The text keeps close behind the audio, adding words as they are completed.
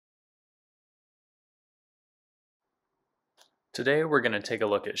Today we're going to take a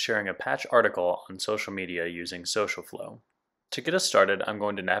look at sharing a patch article on social media using SocialFlow. To get us started, I'm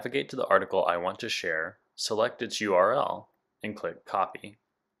going to navigate to the article I want to share, select its URL, and click Copy.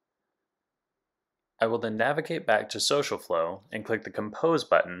 I will then navigate back to SocialFlow and click the Compose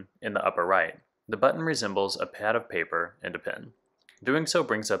button in the upper right. The button resembles a pad of paper and a pen. Doing so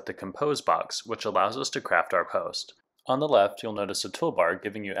brings up the Compose box, which allows us to craft our post. On the left, you'll notice a toolbar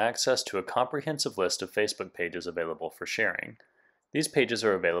giving you access to a comprehensive list of Facebook pages available for sharing. These pages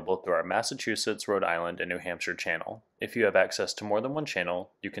are available through our Massachusetts, Rhode Island, and New Hampshire channel. If you have access to more than one channel,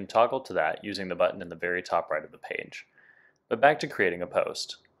 you can toggle to that using the button in the very top right of the page. But back to creating a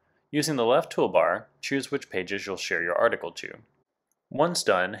post. Using the left toolbar, choose which pages you'll share your article to. Once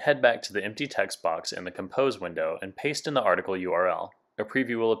done, head back to the empty text box in the Compose window and paste in the article URL. A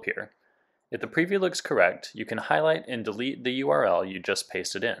preview will appear. If the preview looks correct, you can highlight and delete the URL you just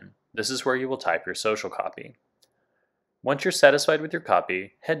pasted in. This is where you will type your social copy. Once you're satisfied with your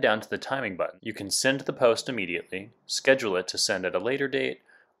copy, head down to the timing button. You can send the post immediately, schedule it to send at a later date,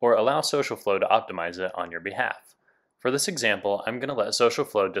 or allow SocialFlow to optimize it on your behalf. For this example, I'm going to let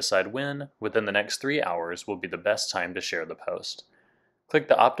SocialFlow decide when, within the next 3 hours, will be the best time to share the post. Click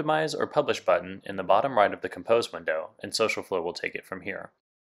the Optimize or Publish button in the bottom right of the Compose window, and SocialFlow will take it from here.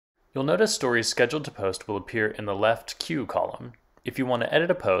 You'll notice stories scheduled to post will appear in the left Queue column. If you want to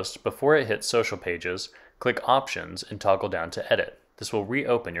edit a post before it hits social pages, click Options and toggle down to Edit. This will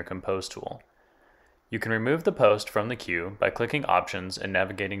reopen your Compose tool. You can remove the post from the queue by clicking Options and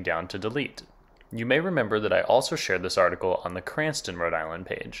navigating down to Delete. You may remember that I also shared this article on the Cranston, Rhode Island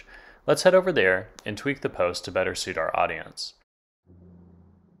page. Let's head over there and tweak the post to better suit our audience.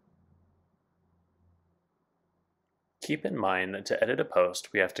 Keep in mind that to edit a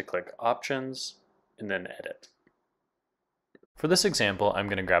post, we have to click Options and then Edit. For this example, I'm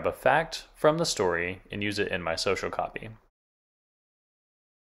going to grab a fact from the story and use it in my social copy.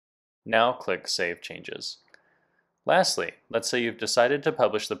 Now click Save Changes. Lastly, let's say you've decided to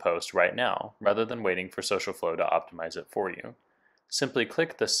publish the post right now, rather than waiting for SocialFlow to optimize it for you. Simply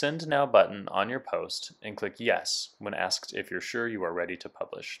click the Send Now button on your post and click Yes when asked if you're sure you are ready to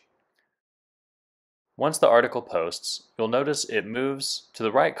publish. Once the article posts, you'll notice it moves to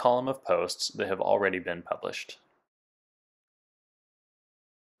the right column of posts that have already been published.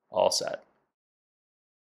 All set.